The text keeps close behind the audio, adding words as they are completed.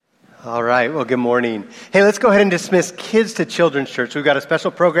All right, well, good morning. Hey, let's go ahead and dismiss kids to Children's Church. We've got a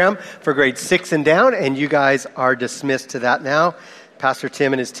special program for grades 6 and down, and you guys are dismissed to that now. Pastor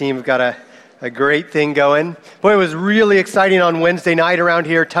Tim and his team have got a great thing going. Boy, it was really exciting on Wednesday night around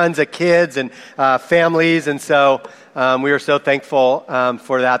here. Tons of kids and families, and so we are so thankful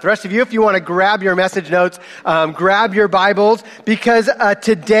for that. The rest of you, if you want to grab your message notes, grab your Bibles, because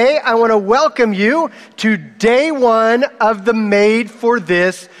today I want to welcome you to day one of the Made for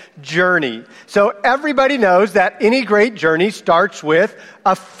This journey. So everybody knows that any great journey starts with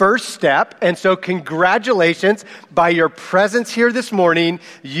a first step. And so congratulations, by your presence here this morning,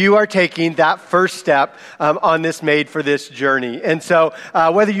 you are taking that first step on this Made for This journey. And so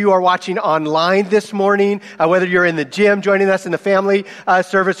whether you are watching online this morning, whether you're in the gym joining us in the family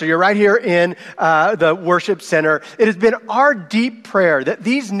service, or you're right here in the worship center, it has been our deep prayer that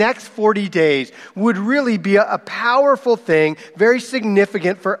these next 40 days would really be a powerful thing, very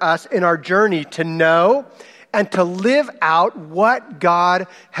significant for us in our journey to know and to live out what God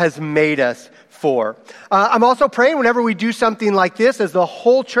has made us for. I'm also praying whenever we do something like this as the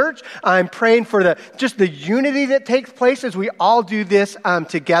whole church, I'm praying for just the unity that takes place as we all do this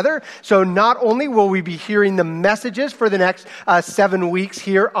together. So not only will we be hearing the messages for the next 7 weeks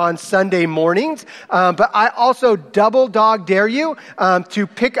here on Sunday mornings, but I also double dog dare you to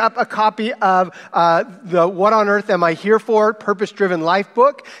pick up a copy of the What on Earth Am I Here For? Purpose-Driven Life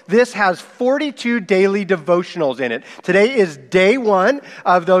book. This has 42 daily devotionals in it. Today is day one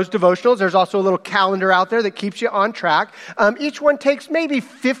of those devotionals. There's also a little calendar out there that keeps you on track. Each one takes maybe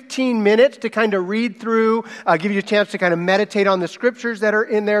 15 minutes to kind of read through, give you a chance to kind of meditate on the scriptures that are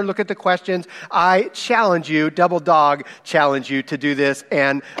in there, look at the questions. I challenge you, double dog challenge you to do this,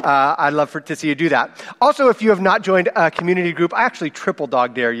 and I'd love to see you do that. Also, if you have not joined a community group, I actually triple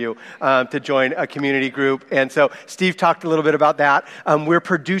dog dare you to join a community group. And so Steve talked a little bit about that. We're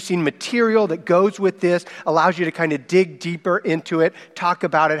producing material that goes with this, allows you to kind of dig deeper into it, talk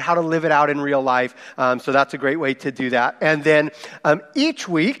about it, how to live it out in real life. So that's a great way to do that. And then each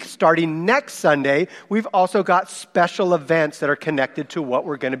week, starting next Sunday, we've also got special events that are connected to what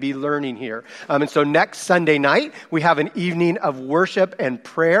we're going to be learning here. And so next Sunday night, we have an evening of worship and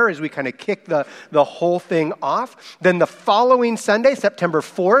prayer as we kind of kick the whole thing off. Then the following Sunday, September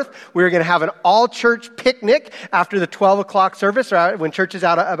 4th, we're going to have an all-church picnic after the 12 o'clock service, or when church is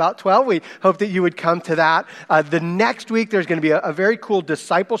out at about 12. We hope that you would come to that. The next week, there's going to be a very cool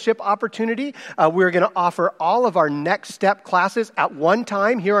discipleship opportunity. We're going to offer all of our next step classes at one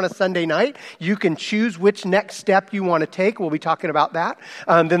time here on a Sunday night. You can choose which next step you want to take. We'll be talking about that.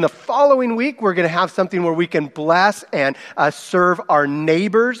 Then the following week, we're going to have something where we can bless and serve our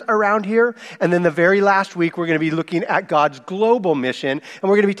neighbors around here. And then the very last week, we're going to be looking at God's global mission, and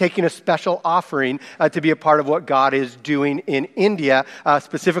we're going to be taking a special offering to be a part of what God is doing in India,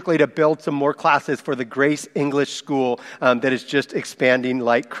 specifically to build some more classes for the Grace English School that is just expanding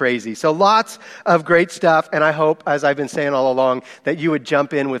like crazy. So lots of great stuff, and I hope, as I've been saying all along, that you would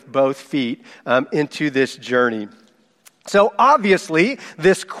jump in with both feet into this journey. So obviously,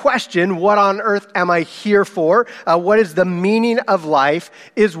 this question, what on earth am I here for? What is the meaning of life?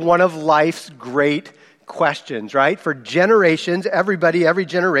 Is one of life's great questions, right? For generations, everybody, every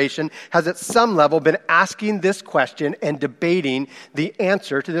generation has at some level been asking this question and debating the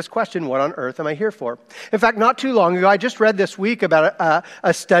answer to this question, what on earth am I here for? In fact, not too long ago, I just read this week about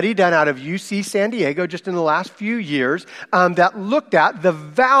a study done out of UC San Diego just in the last few years that looked at the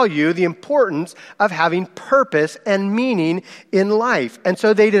value, the importance of having purpose and meaning in life. And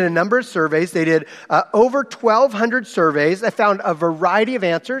so they did a number of surveys. They did over 1,200 surveys. They found a variety of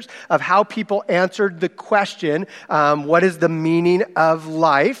answers of how people answered the question, what is the meaning of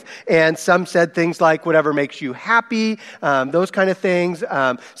life? And some said things like whatever makes you happy, those kind of things.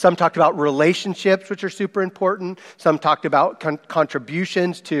 Some talked about relationships, which are super important. Some talked about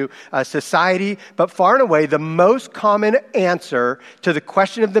contributions to society. But far and away, the most common answer to the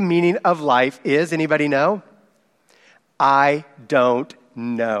question of the meaning of life is, anybody know? I don't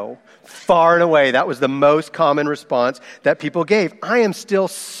know. Far and away, that was the most common response that people gave. I am still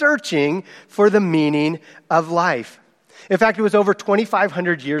searching for the meaning of life. In fact, it was over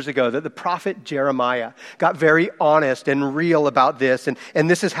 2,500 years ago that the prophet Jeremiah got very honest and real about this. And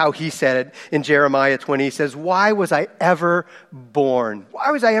this is how he said it in Jeremiah 20. He says, why was I ever born?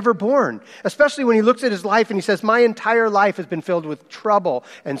 Why was I ever born? Especially when he looks at his life and he says, my entire life has been filled with trouble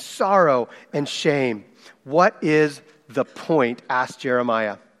and sorrow and shame. What is the point? Asked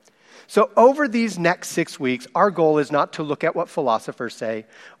Jeremiah. So over these next 6 weeks, our goal is not to look at what philosophers say.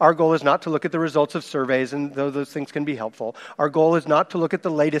 Our goal is not to look at the results of surveys, and though those things can be helpful. Our goal is not to look at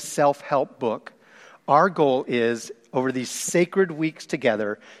the latest self-help book. Our goal is, over these sacred weeks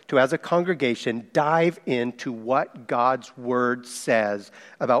together, to, as a congregation, dive into what God's Word says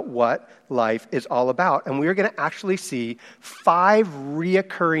about what life is all about. And we're going to actually see 5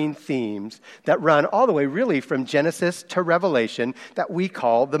 reoccurring themes that run all the way really from Genesis to Revelation that we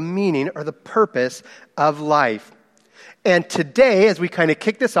call the meaning or the purpose of life. And today, as we kind of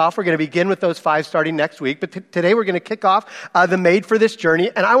kick this off, we're going to begin with those 5 starting next week. But today we're going to kick off the Made for This journey.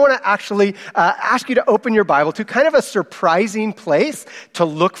 And I want to actually ask you to open your Bible to kind of a surprising place to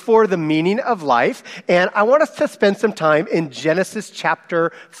look for the meaning of life. And I want us to spend some time in Genesis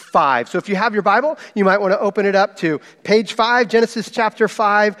chapter 5. So if you have your Bible, you might want to open it up to page 5, Genesis chapter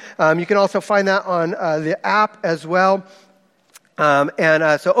 5. You can also find that on the app as well.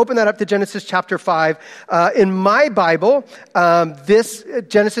 So open that up to Genesis chapter 5. In my Bible, this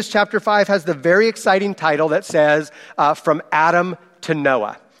Genesis chapter 5 has the very exciting title that says, From Adam to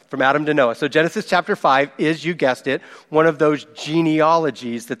Noah. From Adam to Noah. So Genesis chapter 5 is, you guessed it, one of those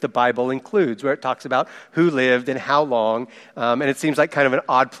genealogies that the Bible includes, where it talks about who lived and how long. And it seems like kind of an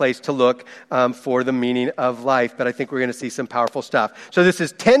odd place to look for the meaning of life. But I think we're going to see some powerful stuff. So this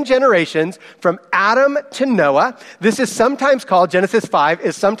is 10 generations from Adam to Noah. This is sometimes called, Genesis 5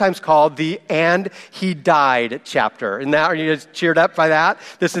 is sometimes called the And He Died chapter. And now, are you guys cheered up by that?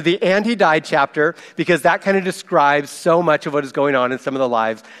 This is the And He Died chapter because that kind of describes so much of what is going on in some of the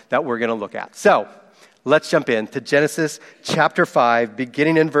lives that we're going to look at. So let's jump in to Genesis chapter 5,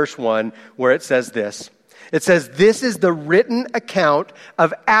 beginning in verse 1, where it says this. It says, this is the written account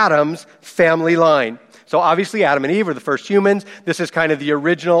of Adam's family line. So obviously Adam and Eve were the first humans. This is kind of the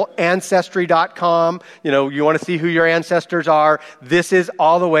original Ancestry.com. You want to see who your ancestors are. This is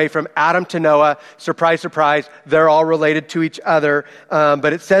all the way from Adam to Noah. Surprise, surprise, they're all related to each other.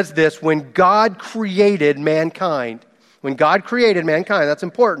 But it says this, when God created mankind, that's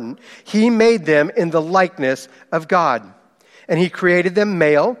important, He made them in the likeness of God. And He created them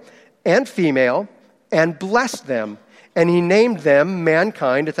male and female and blessed them. And He named them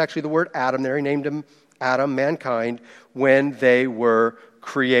mankind. It's actually the word Adam there. He named them Adam, mankind, when they were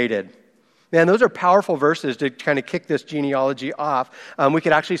created. Man, those are powerful verses to kind of kick this genealogy off. We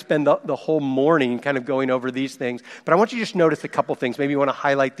could actually spend the whole morning kind of going over these things. But I want you to just notice a couple things. Maybe you want to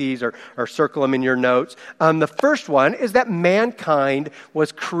highlight these or circle them in your notes. The first one is that mankind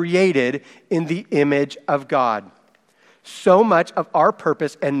was created in the image of God. So much of our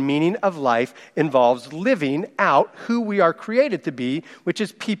purpose and meaning of life involves living out who we are created to be, which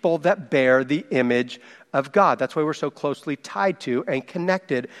is people that bear the image of God. That's why we're so closely tied to and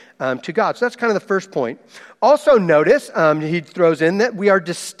connected to God. So that's kind of the first point. Also notice, he throws in that we are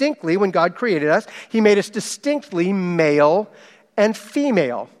distinctly, when God created us, He made us distinctly male and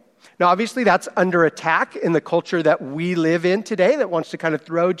female. Now, obviously, that's under attack in the culture that we live in today that wants to kind of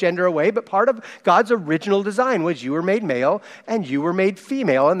throw gender away. But part of God's original design was you were made male and you were made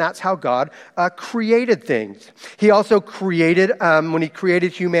female, and that's how God created things. He also created, when He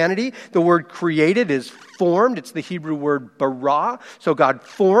created humanity, the word created is formed. It's the Hebrew word bara. So God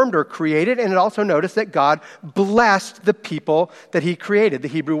formed or created, and it also notice that God blessed the people that He created. The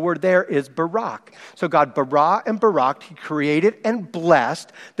Hebrew word there is barak. So God bara and baraked, He created and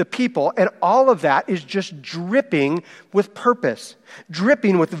blessed the people, and all of that is just dripping with purpose,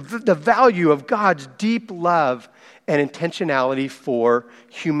 dripping with the value of God's deep love and intentionality for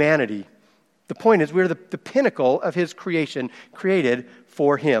humanity. The point is we're the pinnacle of His creation, created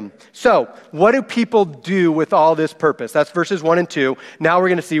for Him. So, what do people do with all this purpose? That's verses 1 and 2. Now we're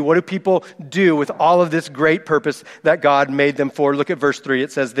going to see, what do people do with all of this great purpose that God made them for? Look at verse 3.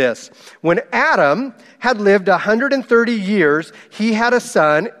 It says this, when Adam had lived 130 years, he had a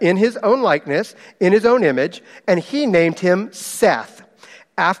son in his own likeness, in his own image, and he named him Seth.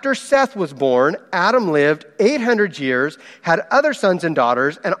 After Seth was born, Adam lived 800 years, had other sons and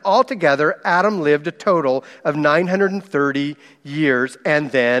daughters, and altogether Adam lived a total of 930 years.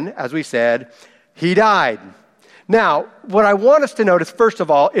 And then, as we said, he died. Now, what I want us to notice, first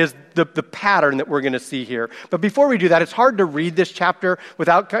of all, is the pattern that we're going to see here. But before we do that, it's hard to read this chapter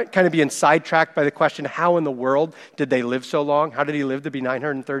without kind of being sidetracked by the question, how in the world did they live so long? How did he live to be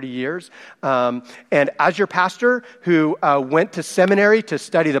 930 years? And as your pastor who went to seminary to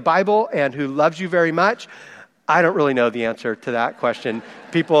study the Bible and who loves you very much, I don't really know the answer to that question.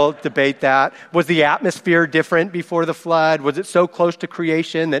 People debate that. Was the atmosphere different before the flood? Was it so close to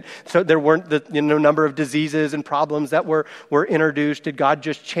creation that so there weren't the number of diseases and problems that were introduced? Did God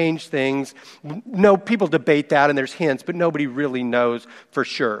just change things? No, people debate that, and there's hints, but nobody really knows for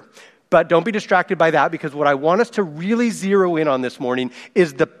sure. But don't be distracted by that, because what I want us to really zero in on this morning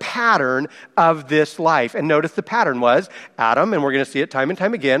is the pattern of this life. And notice the pattern was Adam, and we're going to see it time and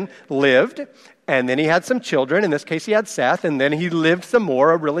time again, lived and then he had some children. In this case, he had Seth, and then he lived some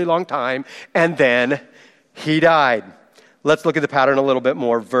more, a really long time, and then he died. Let's look at the pattern a little bit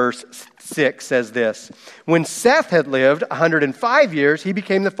more. Verse 6 says this: when Seth had lived 105 years, he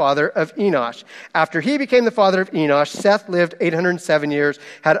became the father of Enosh. After he became the father of Enosh, Seth lived 807 years,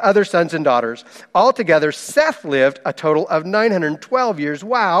 had other sons and daughters. Altogether, Seth lived a total of 912 years.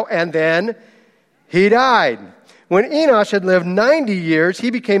 Wow, and then he died. When Enosh had lived 90 years, he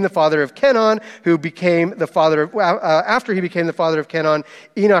became the father of Kenan, who became the father of, after he became the father of Kenan,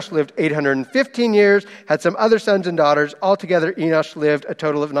 Enosh lived 815 years, had some other sons and daughters. Altogether, Enosh lived a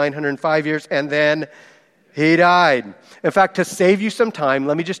total of 905 years, and then he died. In fact, to save you some time,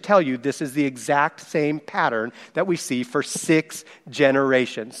 let me just tell you, this is the exact same pattern that we see for 6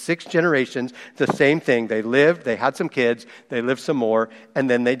 generations. 6 generations, the same thing. They lived, they had some kids, they lived some more, and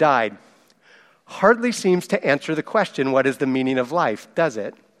then they died. Hardly seems to answer the question, what is the meaning of life, does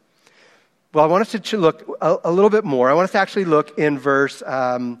it? Well, I want us to look a little bit more. I want us to actually look in verse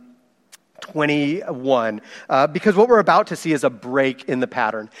 21, because what we're about to see is a break in the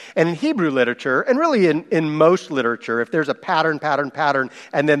pattern. And in Hebrew literature, and really in most literature, if there's a pattern,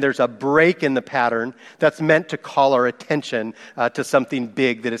 and then there's a break in the pattern, that's meant to call our attention to something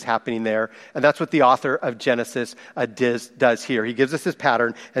big that is happening there. And that's what the author of Genesis does here. He gives us this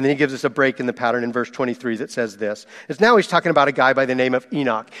pattern, and then he gives us a break in the pattern in verse 23 that says this. Now he's talking about a guy by the name of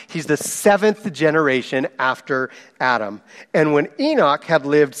Enoch. He's the 7th generation after Adam. And when Enoch had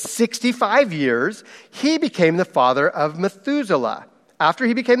lived 65 years, he became the father of Methuselah. After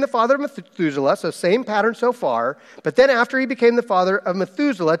he became the father of Methuselah, so same pattern so far, but then after he became the father of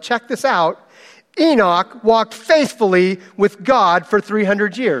Methuselah, check this out, Enoch walked faithfully with God for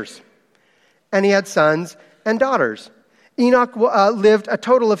 300 years. And he had sons and daughters. Enoch lived a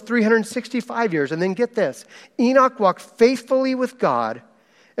total of 365 years. And then get this, Enoch walked faithfully with God,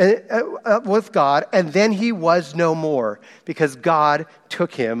 and then he was no more because God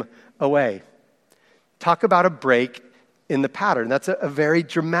took him away. Talk about a break in the pattern. That's a very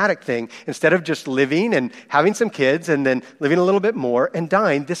dramatic thing. Instead of just living and having some kids and then living a little bit more and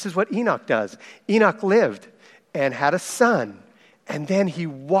dying, this is what Enoch does. Enoch lived and had a son, and then he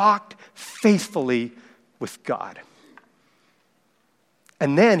walked faithfully with God.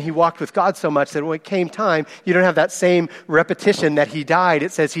 And then he walked with God so much that when it came time, you don't have that same repetition that he died.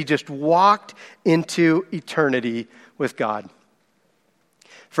 It says he just walked into eternity with God.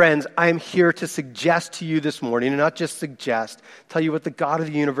 Friends, I am here to suggest to you this morning, and not just suggest, tell you what the God of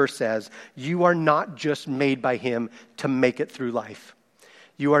the universe says. You are not just made by him to make it through life.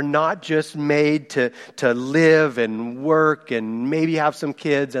 You are not just made to live and work and maybe have some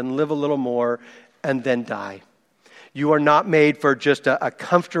kids and live a little more and then die. You are not made for just a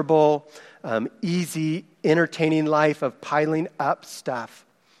comfortable, easy, entertaining life of piling up stuff.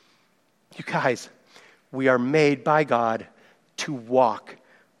 You guys, we are made by God to walk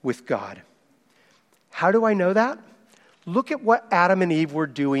with God. How do I know that? Look at what Adam and Eve were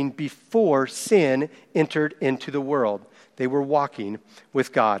doing before sin entered into the world. They were walking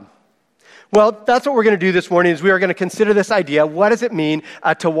with God. Well, that's what we're going to do this morning is we are going to consider this idea. What does it mean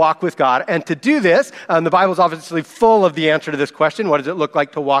to walk with God? And to do this, the Bible is obviously full of the answer to this question. What does it look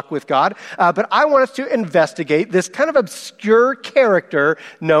like to walk with God? But I want us to investigate this kind of obscure character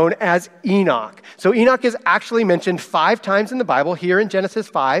known as Enoch. So Enoch is actually mentioned 5 times in the Bible, here in Genesis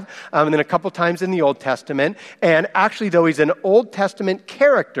 5, and then a couple times in the Old Testament. And actually, though he's an Old Testament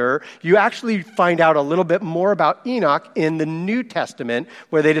character, you actually find out a little bit more about Enoch in the New Testament,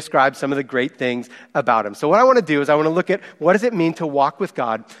 where they describe some of the great things about him. So what I want to do is I want to look at what does it mean to walk with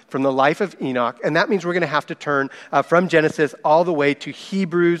God from the life of Enoch, and that means we're going to have to turn from Genesis all the way to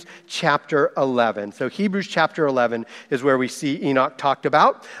Hebrews chapter 11. So Hebrews chapter 11 is where we see Enoch talked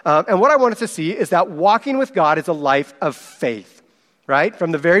about, and what I want us to see is that walking with God is a life of faith. Right?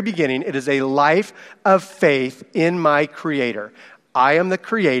 From the very beginning, it is a life of faith in my Creator. I am the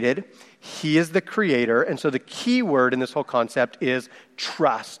created, He is the creator, and so the key word in this whole concept is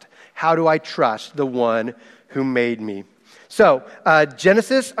trust. How do I trust the one who made me? So, we're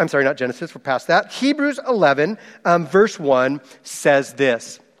past that. Hebrews 11, verse 1 says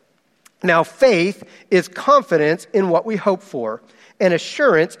this. Now, faith is confidence in what we hope for and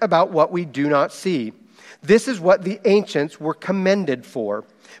assurance about what we do not see. This is what the ancients were commended for.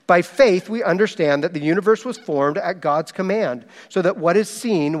 By faith, we understand that the universe was formed at God's command, so that what is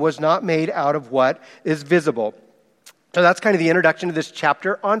seen was not made out of what is visible. So that's kind of the introduction to this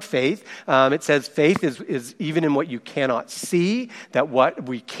chapter on faith. It says faith is even in what you cannot see, that what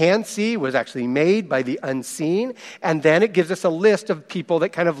we can see was actually made by the unseen. And then it gives us a list of people that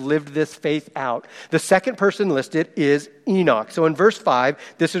kind of lived this faith out. The second person listed is Enoch. So in verse 5,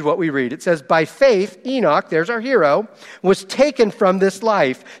 this is what we read. It says, by faith, Enoch, there's our hero, was taken from this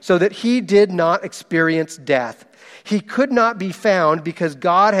life so that he did not experience death. He could not be found because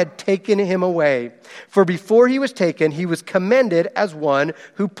God had taken him away. For before he was taken, he was commended as one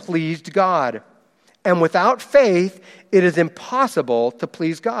who pleased God. And without faith, it is impossible to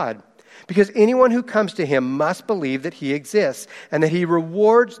please God. Because anyone who comes to him must believe that he exists and that he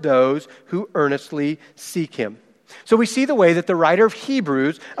rewards those who earnestly seek him. So we see the way that the writer of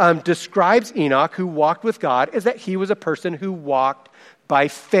Hebrews describes Enoch, who walked with God, is that he was a person who walked by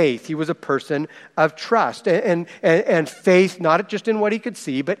faith. He was a person of trust and faith, not just in what he could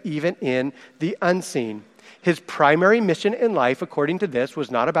see, but even in the unseen. His primary mission in life, according to this, was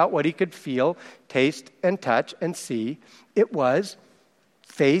not about what he could feel, taste, and touch and see. It was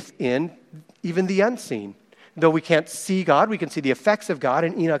faith in even the unseen. Though we can't see God, we can see the effects of God.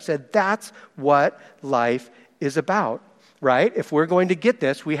 And Enoch said, that's what life is about, right? If we're going to get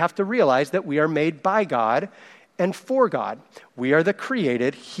this, we have to realize that we are made by God and for God. We are the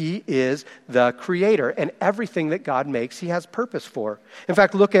created. He is the creator. And everything that God makes, he has purpose for. In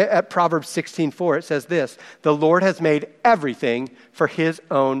fact, look at Proverbs 16:4. It says this, the Lord has made everything for his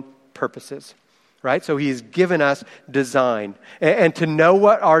own purposes. Right? So he's given us design. And to know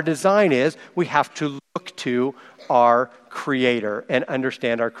what our design is, we have to look to our Creator and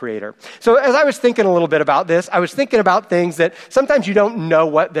understand our Creator. So as I was thinking a little bit about this, I was thinking about things that sometimes you don't know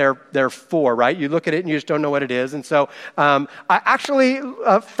what they're for, right? You look at it and you just don't know what it is. And so I actually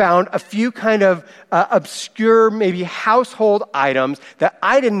found a few kind of obscure, maybe household items that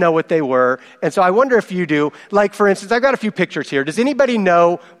I didn't know what they were. And so I wonder if you do. Like, for instance, I've got a few pictures here. Does anybody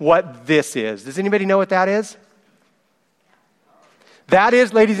know what this is? Does anybody know what that is? That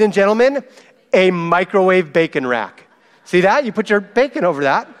is, ladies and gentlemen, a microwave bacon rack. See that? You put your bacon over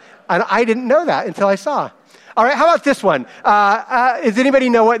that. And I didn't know that until I saw. All right, how about this one? Does anybody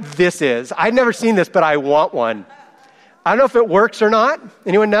know what this is? I've never seen this, but I want one. I don't know if it works or not.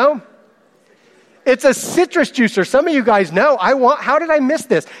 Anyone know? It's a citrus juicer. Some of you guys know. How did I miss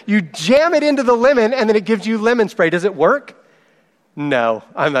this? You jam it into the lemon, and then it gives you lemon spray. Does it work? No,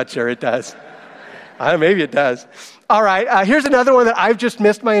 I'm not sure it does. Maybe it does. All right, here's another one that I've just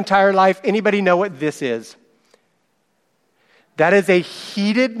missed my entire life. Anybody know what this is? That is a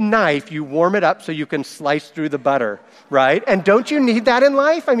heated knife. You warm it up so you can slice through the butter, right? And don't you need that in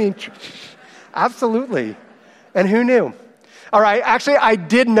life? I mean, absolutely. And who knew? All right, actually, I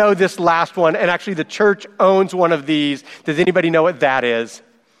did know this last one, and actually the church owns one of these. Does anybody know what that is?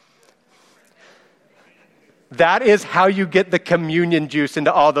 That is how you get the communion juice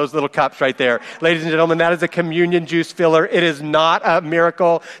into all those little cups right there. Ladies and gentlemen, that is a communion juice filler. It is not a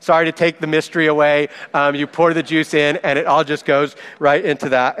miracle. Sorry to take the mystery away. You pour the juice in, and it all just goes right into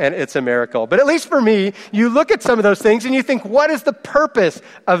that, and it's a miracle. But at least for me, you look at some of those things, and you think, what is the purpose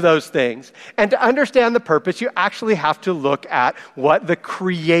of those things? And to understand the purpose, you actually have to look at what the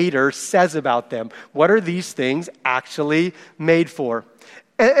Creator says about them. What are these things actually made for?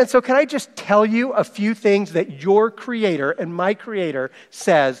 And so can I just tell you a few things that your Creator and my Creator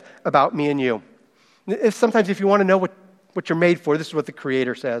says about me and you? Sometimes if you want to know what you're made for, this is what the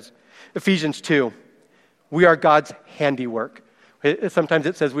Creator says. Ephesians 2, we are God's handiwork. Sometimes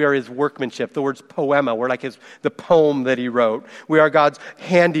it says we are his workmanship. The word's poema. We're like the poem that he wrote. We are God's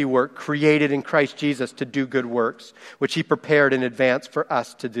handiwork created in Christ Jesus to do good works, which he prepared in advance for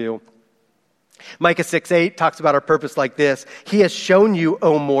us to do. Micah 6:8 talks about our purpose like this. He has shown you,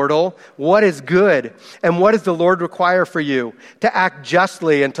 O mortal, what is good, and what does the Lord require for you? To act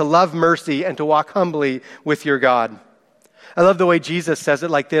justly and to love mercy and to walk humbly with your God. I love the way Jesus says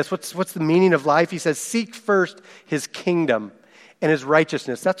it like this. What's the meaning of life? He says, seek first his kingdom and his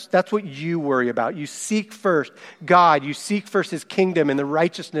righteousness. That's what you worry about. You seek first God. You seek first his kingdom and the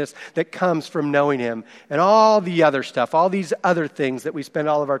righteousness that comes from knowing him. And all the other stuff, all these other things that we spend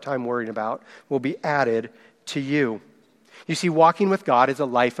all of our time worrying about will be added to you. You see, walking with God is a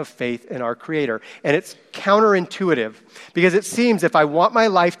life of faith in our Creator. And it's counterintuitive because it seems if I want my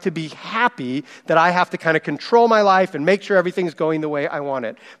life to be happy, that I have to kind of control my life and make sure everything's going the way I want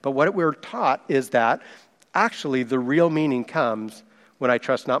it. But what we're taught is that actually, the real meaning comes when I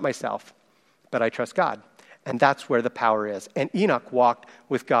trust not myself, but I trust God. And that's where the power is. And Enoch walked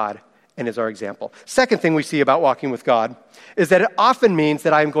with God and is our example. Second thing we see about walking with God is that it often means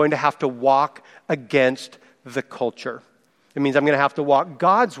that I'm going to have to walk against the culture. It means I'm going to have to walk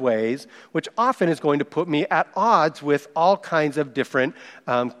God's ways, which often is going to put me at odds with all kinds of different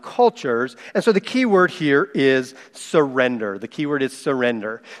cultures. And so the key word here is surrender. The key word is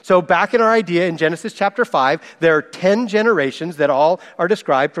surrender. So back in our idea in Genesis chapter 5, there are 10 generations that all are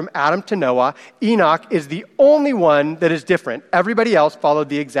described from Adam to Noah. Enoch is the only one that is different. Everybody else followed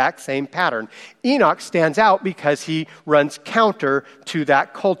the exact same pattern. Enoch stands out because he runs counter to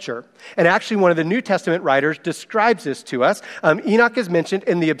that culture. And actually, one of the New Testament writers describes this to us. Enoch is mentioned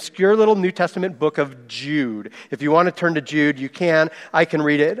in the obscure little New Testament book of Jude. If you want to turn to Jude, you can. I can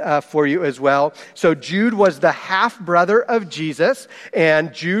read it for you as well. So Jude was the half-brother of Jesus,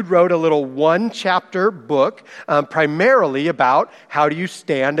 and Jude wrote a little one-chapter book primarily about how do you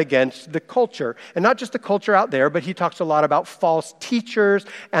stand against the culture. And not just the culture out there, but he talks a lot about false teachers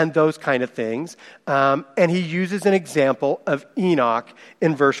and those kind of things. And he uses an example of Enoch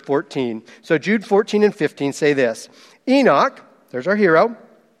in verse 14. So Jude 14 and 15 say this. Enoch, there's our hero,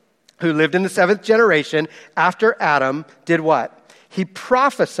 who lived in the 7th generation after Adam, did what? He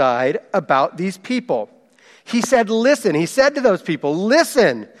prophesied about these people. He said to those people,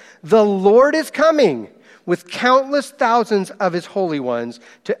 listen, the Lord is coming with countless thousands of his holy ones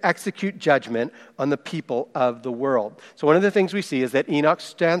to execute judgment on the people of the world. So one of the things we see is that Enoch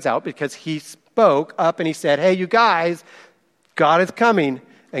stands out because he spoke up and he said, hey, you guys, God is coming.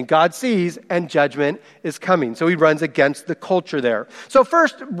 And God sees, and judgment is coming. So he runs against the culture there. So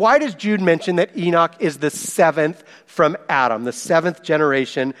first, why does Jude mention that Enoch is the 7th from Adam, the 7th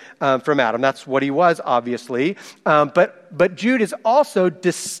generation from Adam? That's what he was, obviously. But Jude is also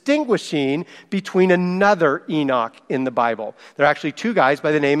distinguishing between another Enoch in the Bible. There are actually 2 guys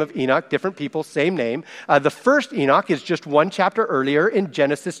by the name of Enoch, different people, same name. The first Enoch is just 1 chapter earlier in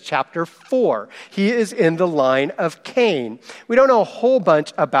Genesis chapter 4. He is in the line of Cain. We don't know a whole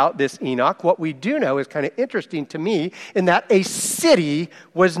bunch about this Enoch. What we do know is kind of interesting to me in that a city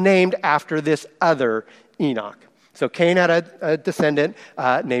was named after this other Enoch. So Cain had a descendant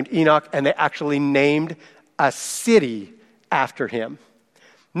named Enoch, and they actually named a city after him.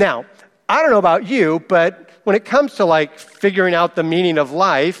 Now, I don't know about you, but when it comes to like figuring out the meaning of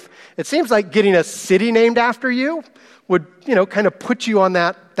life, it seems like getting a city named after you would, kind of put you on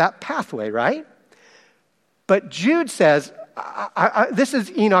that pathway, right? But Jude says, this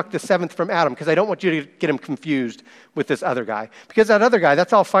is Enoch the 7th from Adam, because I don't want you to get him confused with this other guy. Because that other guy,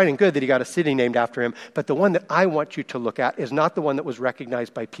 that's all fine and good that he got a city named after him, but the one that I want you to look at is not the one that was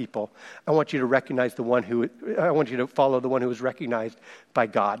recognized by people. I want you to follow the one who was recognized by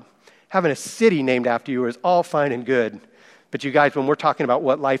God. Having a city named after you is all fine and good, but you guys, when we're talking about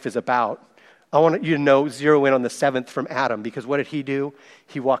what life is about, I want you to zero in on the 7th from Adam, because what did he do?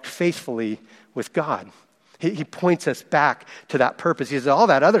 He walked faithfully with God. He points us back to that purpose. He says, all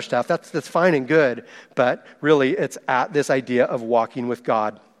that other stuff, that's fine and good, but really it's at this idea of walking with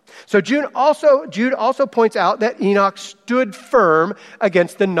God. So Jude also points out that Enoch stood firm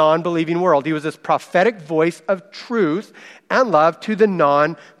against the non-believing world. He was this prophetic voice of truth and love to the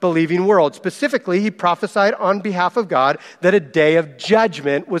non-believing world. Specifically, he prophesied on behalf of God that a day of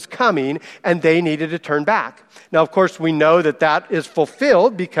judgment was coming and they needed to turn back. Now, of course, we know that is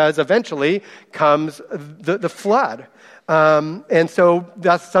fulfilled because eventually comes the flood. And so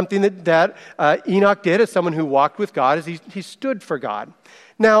that's something that Enoch did as someone who walked with God, as he stood for God.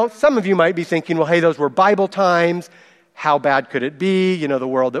 Now, some of you might be thinking, well, hey, those were Bible times. How bad could it be? The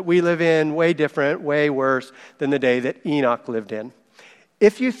world that we live in, way different, way worse than the day that Enoch lived in.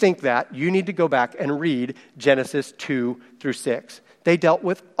 If you think that, you need to go back and read Genesis 2 through 6. They dealt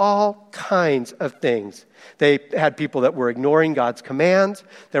with all kinds of things. They had people that were ignoring God's commands.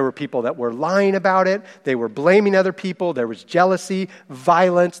 There were people that were lying about it. They were blaming other people. There was jealousy,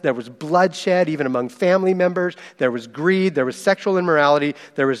 violence. There was bloodshed, even among family members. There was greed. There was sexual immorality.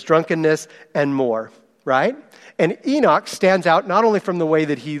 There was drunkenness and more, right? And Enoch stands out not only from the way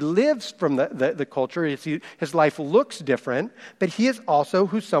that he lives from the culture, his life looks different, but he is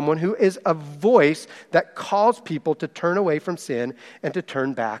also someone who is a voice that calls people to turn away from sin and to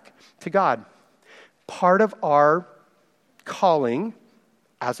turn back to God. Part of our calling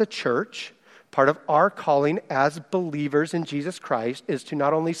as a church, part of our calling as believers in Jesus Christ is to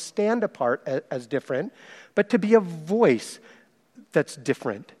not only stand apart as different, but to be a voice that's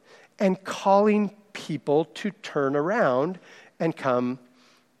different and calling people to turn around and come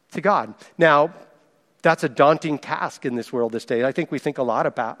to God. Now, that's a daunting task in this world this day. I think we think a lot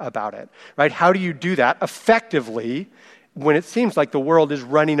about it, right? How do you do that effectively when it seems like the world is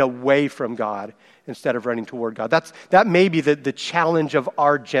running away from God instead of running toward God? That may be the challenge of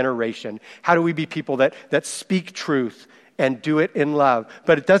our generation. How do we be people that speak truth and do it in love.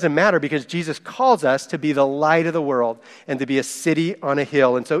 But it doesn't matter because Jesus calls us to be the light of the world and to be a city on a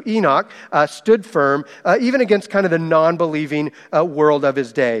hill. And so Enoch stood firm even against kind of the non-believing world of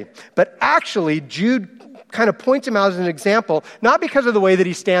his day. But actually, Jude kind of points him out as an example, not because of the way that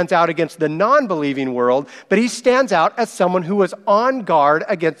he stands out against the non-believing world, but he stands out as someone who was on guard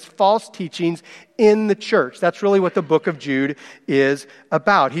against false teachings in the church. That's really what the book of Jude is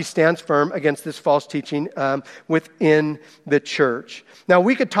about. He stands firm against this false teaching within the church. Now,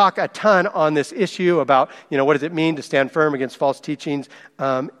 we could talk a ton on this issue about, what does it mean to stand firm against false teachings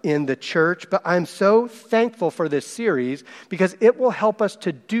in the church, but I'm so thankful for this series because it will help us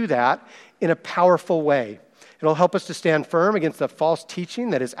to do that in a powerful way. It'll help us to stand firm against the false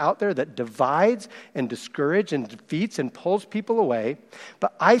teaching that is out there that divides and discourages and defeats and pulls people away.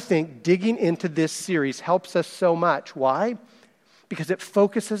 But I think digging into this series helps us so much. Why? Because it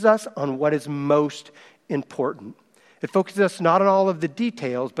focuses us on what is most important. It focuses us not on all of the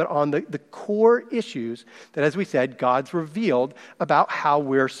details, but on the core issues that, as we said, God's revealed about how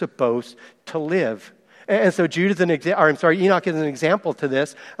we're supposed to live. And so Enoch is an example to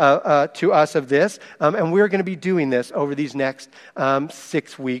this, to us of this, and we're going to be doing this over these next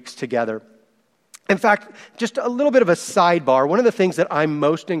 6 weeks together. In fact, just a little bit of a sidebar. One of the things that I'm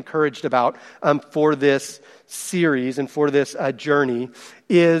most encouraged about for this series and for this journey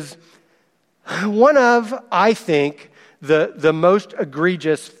is one of, I think, the most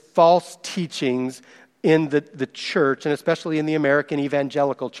egregious false teachings in the church, and especially in the American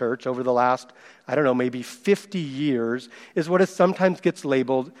evangelical church over the last, maybe 50 years, is what sometimes gets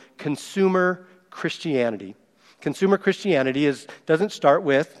labeled consumer Christianity. Consumer Christianity doesn't start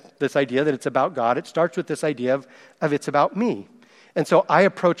with this idea that it's about God. It starts with this idea of it's about me. And so I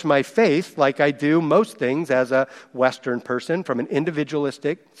approach my faith like I do most things as a Western person, from an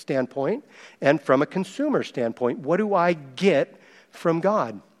individualistic standpoint and from a consumer standpoint. What do I get from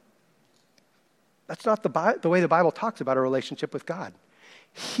God? That's not the way the Bible talks about a relationship with God.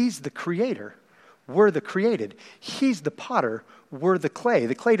 He's the creator. We're the created. He's the potter. We're the clay.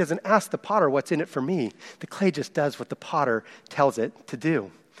 The clay doesn't ask the potter what's in it for me. The clay just does what the potter tells it to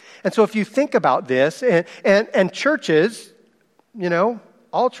do. And so if you think about this, and churches,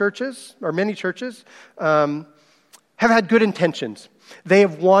 all churches, or many churches, have had good intentions. They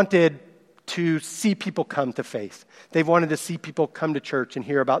have wanted to see people come to faith. They've wanted to see people come to church and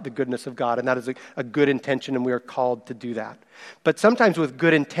hear about the goodness of God, and that is a good intention, and we are called to do that. But sometimes with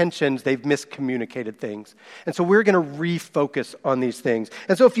good intentions, they've miscommunicated things. And so we're going to refocus on these things.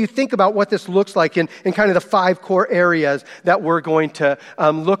 And so if you think about what this looks like in kind of the 5 core areas that we're going to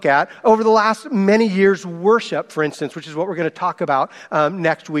look at, over the last many years, worship, for instance, which is what we're going to talk about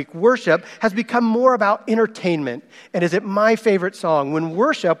next week, worship has become more about entertainment. And is it my favorite song? When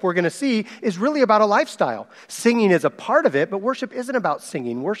worship, we're going to see, is really about a lifestyle. Singing is a part of it, but worship isn't about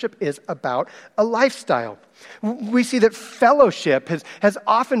singing. Worship is about a lifestyle. We see that fellowship has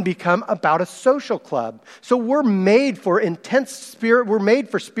often become about a social club. So we're made for we're made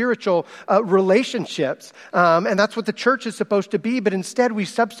for spiritual relationships. And that's what the church is supposed to be. But instead we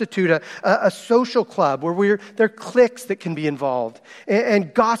substitute a social club where there are cliques that can be involved.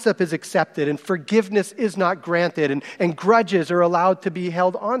 And gossip is accepted and forgiveness is not granted. And grudges are allowed to be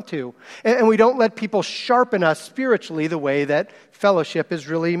held onto. And we don't let people sharpen us spiritually the way that fellowship is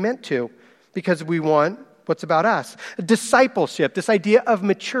really meant to. Because we want what's about us. Discipleship, this idea of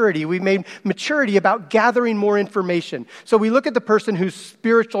maturity. We've made maturity about gathering more information. So we look at the person who's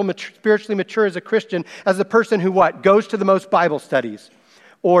spiritually mature as a Christian as the person who goes to the most Bible studies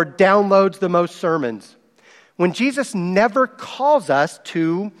or downloads the most sermons. When Jesus never calls us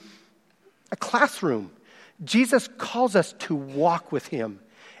to a classroom. Jesus calls us to walk with him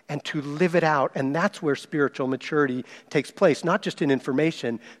and to live it out. And that's where spiritual maturity takes place, not just in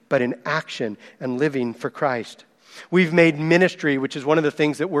information, but in action and living for Christ. We've made ministry, which is one of the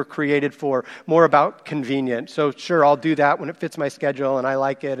things that we're created for, more about convenience. So sure, I'll do that when it fits my schedule and I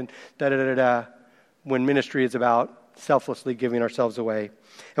like it and da-da-da-da-da, when ministry is about selflessly giving ourselves away.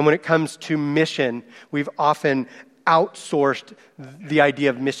 And when it comes to mission, we've often outsourced the idea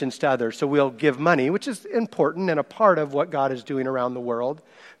of missions to others. So we'll give money, which is important and a part of what God is doing around the world.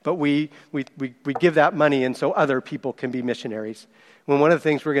 But we give that money and so other people can be missionaries. When one of the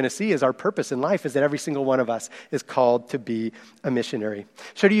things we're going to see is our purpose in life is that every single one of us is called to be a missionary.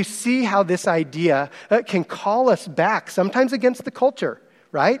 So do you see how this idea can call us back, sometimes against the culture?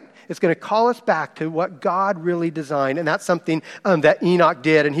 right? It's going to call us back to what God really designed, and that's something that Enoch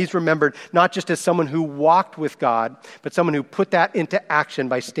did, and he's remembered not just as someone who walked with God, but someone who put that into action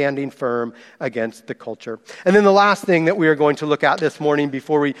by standing firm against the culture. And then the last thing that we are going to look at this morning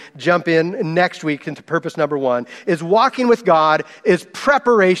before we jump in next week into purpose number 1 is walking with God is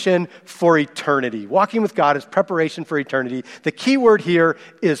preparation for eternity. Walking with God is preparation for eternity. The key word here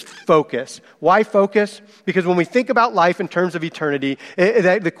is focus. Why focus? Because when we think about life in terms of eternity,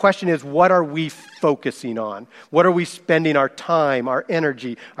 the question is, what are we focusing on? What are we spending our time, our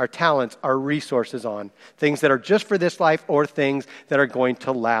energy, our talents, our resources on? Things that are just for this life or things that are going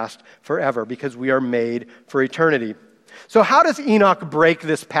to last forever because we are made for eternity. So how does Enoch break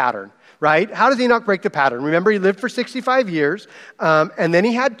this pattern? Right? How does Enoch break the pattern? Remember, he lived for 65 years, and then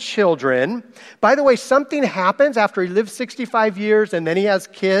he had children. By the way, something happens after he lives 65 years, and then he has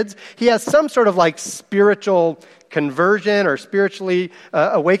kids. He has some sort of like spiritual conversion or spiritually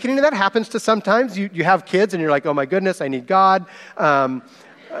awakening, and that happens to sometimes. You have kids, and you're like, oh my goodness, I need God.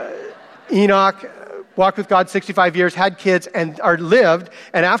 Enoch walked with God 65 years, had kids, and lived.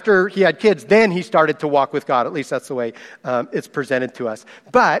 And after he had kids, then he started to walk with God. At least that's the way it's presented to us.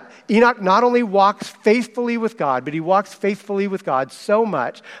 But Enoch not only walks faithfully with God, but he walks faithfully with God so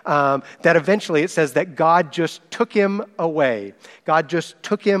much that eventually it says that God just took him away. God just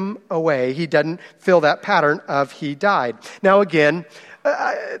took him away. He doesn't fill that pattern of he died. Now again,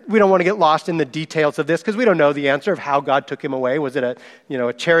 we don't want to get lost in the details of this because we don't know the answer of how God took him away. Was it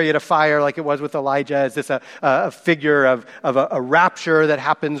a chariot of fire like it was with Elijah? Is this a figure of a rapture that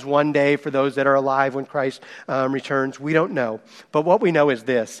happens one day for those that are alive when Christ returns? We don't know. But what we know is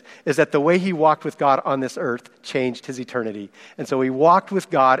this, is that the way he walked with God on this earth changed his eternity. And so he walked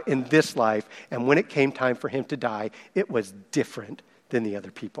with God in this life, and when it came time for him to die, it was different than the other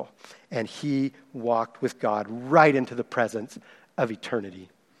people. And he walked with God right into the presence of eternity.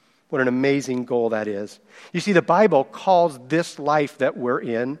 What an amazing goal that is. You see, the Bible calls this life that we're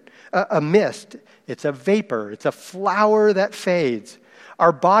in a mist. It's a vapor. It's a flower that fades.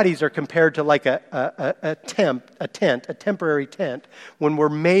 Our bodies are compared to like a temporary tent, when we're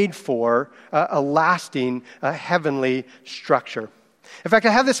made for a lasting, heavenly structure. In fact,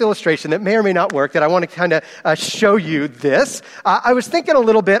 I have this illustration that may or may not work that I want to kind of show you this. I was thinking a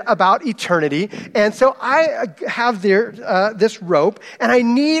little bit about eternity, and so I have this rope, and I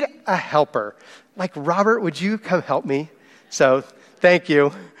need a helper. Like, Robert, would you come help me? So, thank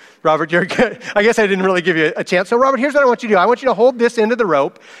you. Robert, you're good. I guess I didn't really give you a chance. So, Robert, here's what I want you to do. I want you to hold this end of the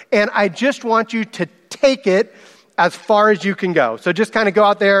rope, and I just want you to take it as far as you can go. So just kind of go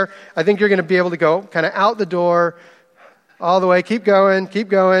out there. I think you're going to be able to go kind of out the door, all the way. Keep going. Keep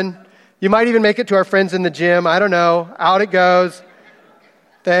going. You might even make it to our friends in the gym. I don't know. Out it goes.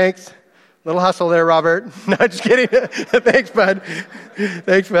 Thanks. Little hustle there, Robert. No, just kidding. Thanks, bud.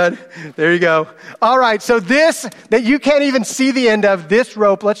 Thanks, bud. There you go. All right. So this, that you can't even see the end of, this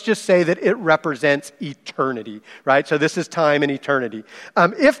rope, let's just say that it represents eternity, right? So this is time and eternity.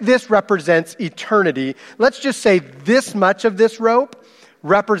 If this represents eternity, let's just say this much of this rope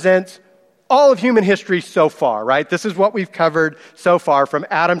represents all of human history so far, right? This is what we've covered so far from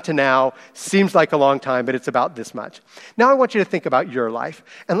Adam to now. Seems like a long time, but it's about this much. Now I want you to think about your life.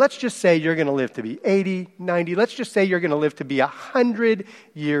 And let's just say you're going to live to be 80, 90. Let's just say you're going to live to be 100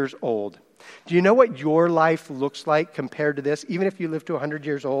 years old. Do you know what your life looks like compared to this, even if you live to 100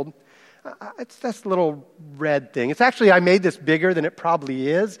 years old? It's this little red thing. It's actually, I made this bigger than it probably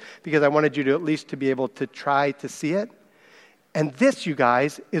is because I wanted you to at least to be able to try to see it. And this, you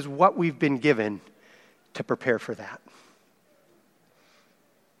guys, is what we've been given to prepare for that.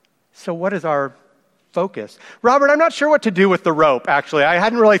 So what is our focus? Robert, I'm not sure what to do with the rope, actually. I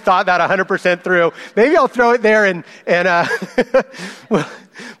hadn't really thought that 100% through. Maybe I'll throw it there and well,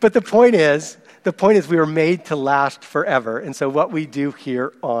 but the point is we were made to last forever. And so what we do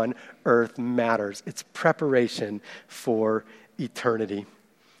here on earth matters. It's preparation for eternity.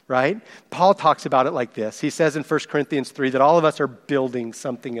 Right? Paul talks about it like this. He says in 1 Corinthians 3 that all of us are building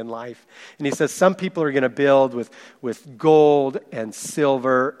something in life. And he says some people are going to build with gold and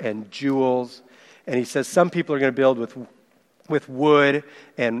silver and jewels. And he says some people are going to build with wood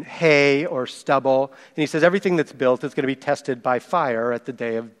and hay or stubble. And he says everything that's built is going to be tested by fire at the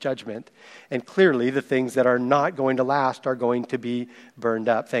day of judgment. And clearly the things that are not going to last are going to be burned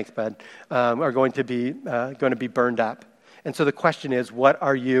up. Thanks, bud. Are going to be burned up. And so the question is, what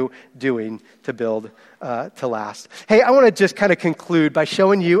are you doing to build to last? Hey, I want to just kind of conclude by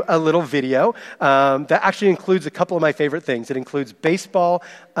showing you a little video that actually includes a couple of my favorite things. It includes baseball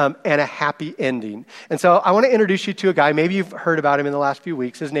and a happy ending. And so I want to introduce you to a guy. Maybe you've heard about him in the last few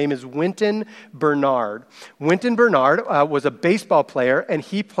weeks. His name is Wynton Bernard. Wynton Bernard was a baseball player, and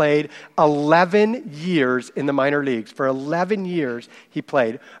he played 11 years in the minor leagues. For 11 years, he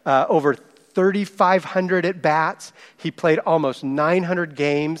played over 3,500 at-bats. He played almost 900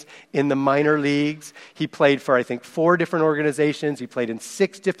 games in the minor leagues. He played for, I think, 4 different organizations. He played in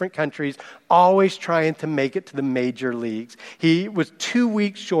 6 different countries, always trying to make it to the major leagues. He was 2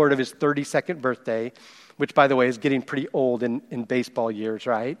 weeks short of his 32nd birthday, which, by the way, is getting pretty old in baseball years,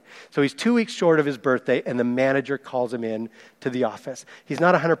 right? So he's 2 weeks short of his birthday, and the manager calls him in to the office. He's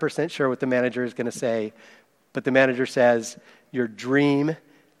not 100% sure what the manager is going to say, but the manager says, "Your dream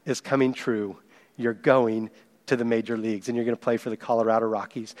is coming true. You're going to the major leagues, and you're going to play for the Colorado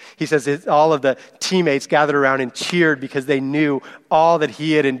Rockies." He says all of the teammates gathered around and cheered because they knew all that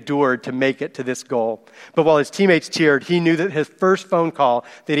he had endured to make it to this goal. But while his teammates cheered, he knew that his first phone call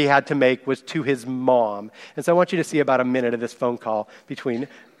that he had to make was to his mom. And so I want you to see about a minute of this phone call between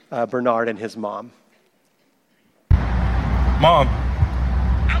Bernard and his mom. Mom.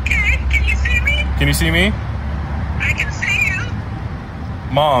 Okay, can you see me? Can you see me? I can see you.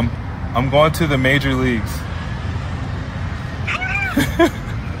 Mom, I'm going to the major leagues.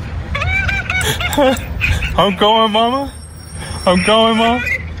 I'm going, Mama. I'm going, Mom.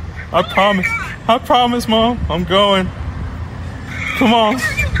 I promise. I promise, Mom. I'm going. Come on.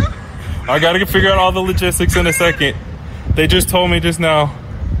 I gotta figure out all the logistics in a second. They just told me just now.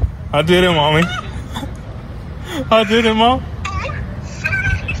 I did it, Mommy. I did it, Mom.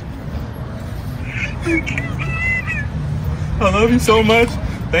 I love you so much.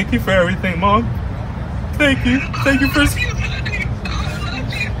 Thank you for everything, Mom. Thank you. Thank you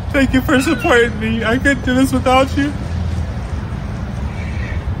for supporting me. I couldn't do this without you.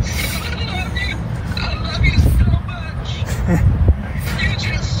 I love you so much. You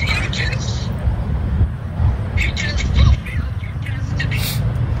just fulfilled your destiny.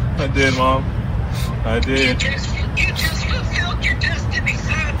 I did, Mom. I You did. just fulfilled your destiny,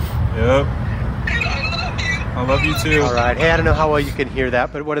 son. Yep. And I love you. I love you too. All right. Hey, I don't know how well you can hear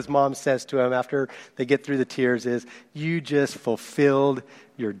that, but what his mom says to him after they get through the tears is, "You just fulfilled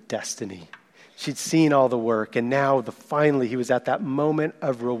your destiny." She'd seen all the work, and now finally he was at that moment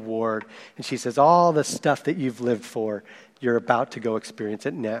of reward. And she says, all the stuff that you've lived for, you're about to go experience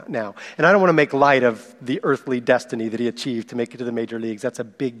it now. And I don't want to make light of the earthly destiny that he achieved to make it to the major leagues. That's a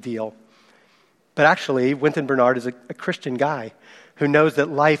big deal. But actually, Wynton Bernard is a Christian guy who knows that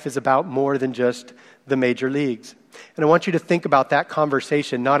life is about more than just the major leagues. And I want you to think about that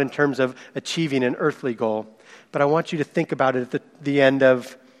conversation, not in terms of achieving an earthly goal, but I want you to think about it at the end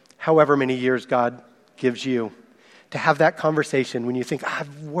of however many years God gives you. To have that conversation when you think,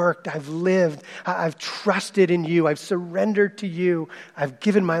 I've worked, I've lived, I've trusted in you, I've surrendered to you, I've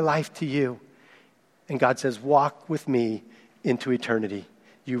given my life to you. And God says, walk with me into eternity.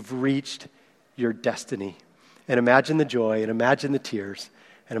 You've reached your destiny. And imagine the joy and imagine the tears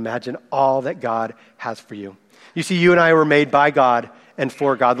and imagine all that God has for you. You see, you and I were made by God and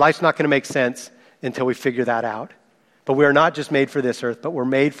for God. Life's not going to make sense until we figure that out. But we are not just made for this earth, but we're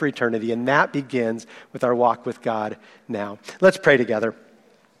made for eternity. And that begins with our walk with God now. Let's pray together.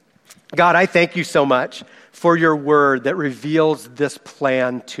 God, I thank you so much for your word that reveals this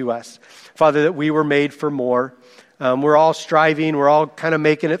plan to us. Father, that we were made for more. We're all striving. We're all kind of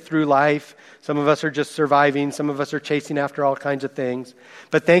making it through life. Some of us are just surviving. Some of us are chasing after all kinds of things.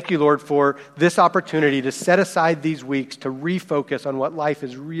 But thank you, Lord, for this opportunity to set aside these weeks to refocus on what life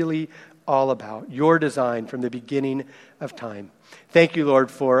is really all about, your design from the beginning of time. Thank you, Lord,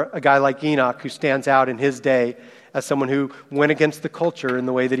 for a guy like Enoch who stands out in his day as someone who went against the culture in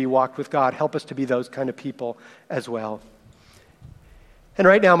the way that he walked with God. Help us to be those kind of people as well. And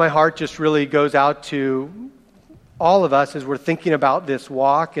right now, my heart just really goes out to all of us as we're thinking about this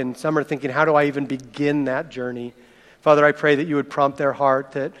walk, and some are thinking, how do I even begin that journey? Father, I pray that you would prompt their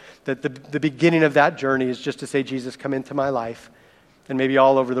heart, that the beginning of that journey is just to say, Jesus, come into my life. And maybe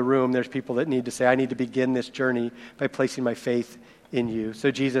all over the room, there's people that need to say, I need to begin this journey by placing my faith in you.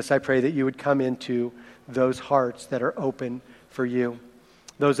 So Jesus, I pray that you would come into those hearts that are open for you.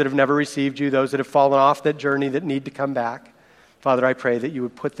 Those that have never received you, those that have fallen off that journey that need to come back. Father, I pray that you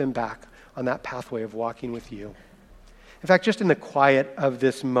would put them back on that pathway of walking with you. In fact, just in the quiet of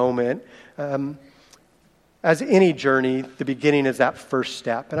this moment, as any journey, the beginning is that first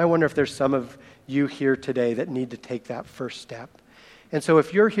step. And I wonder if there's some of you here today that need to take that first step. And so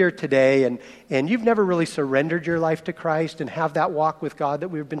if you're here today and you've never really surrendered your life to Christ and have that walk with God that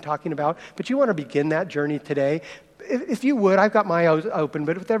we've been talking about, but you want to begin that journey today, if you would, I've got my eyes open,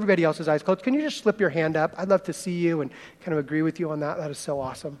 but with everybody else's eyes closed, can you just slip your hand up? I'd love to see you and kind of agree with you on that. That is so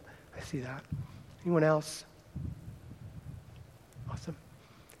awesome. I see that. Anyone else? Awesome.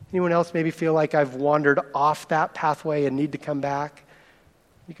 Anyone else maybe feel like I've wandered off that pathway and need to come back?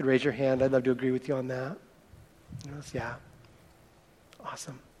 You could raise your hand. I'd love to agree with you on that. Yeah.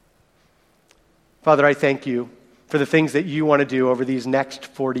 Awesome. Father, I thank you for the things that you want to do over these next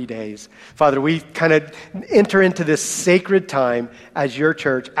 40 days. Father, we kind of enter into this sacred time as your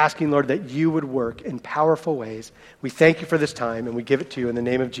church, asking, Lord, that you would work in powerful ways. We thank you for this time, and we give it to you in the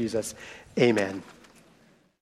name of Jesus. Amen.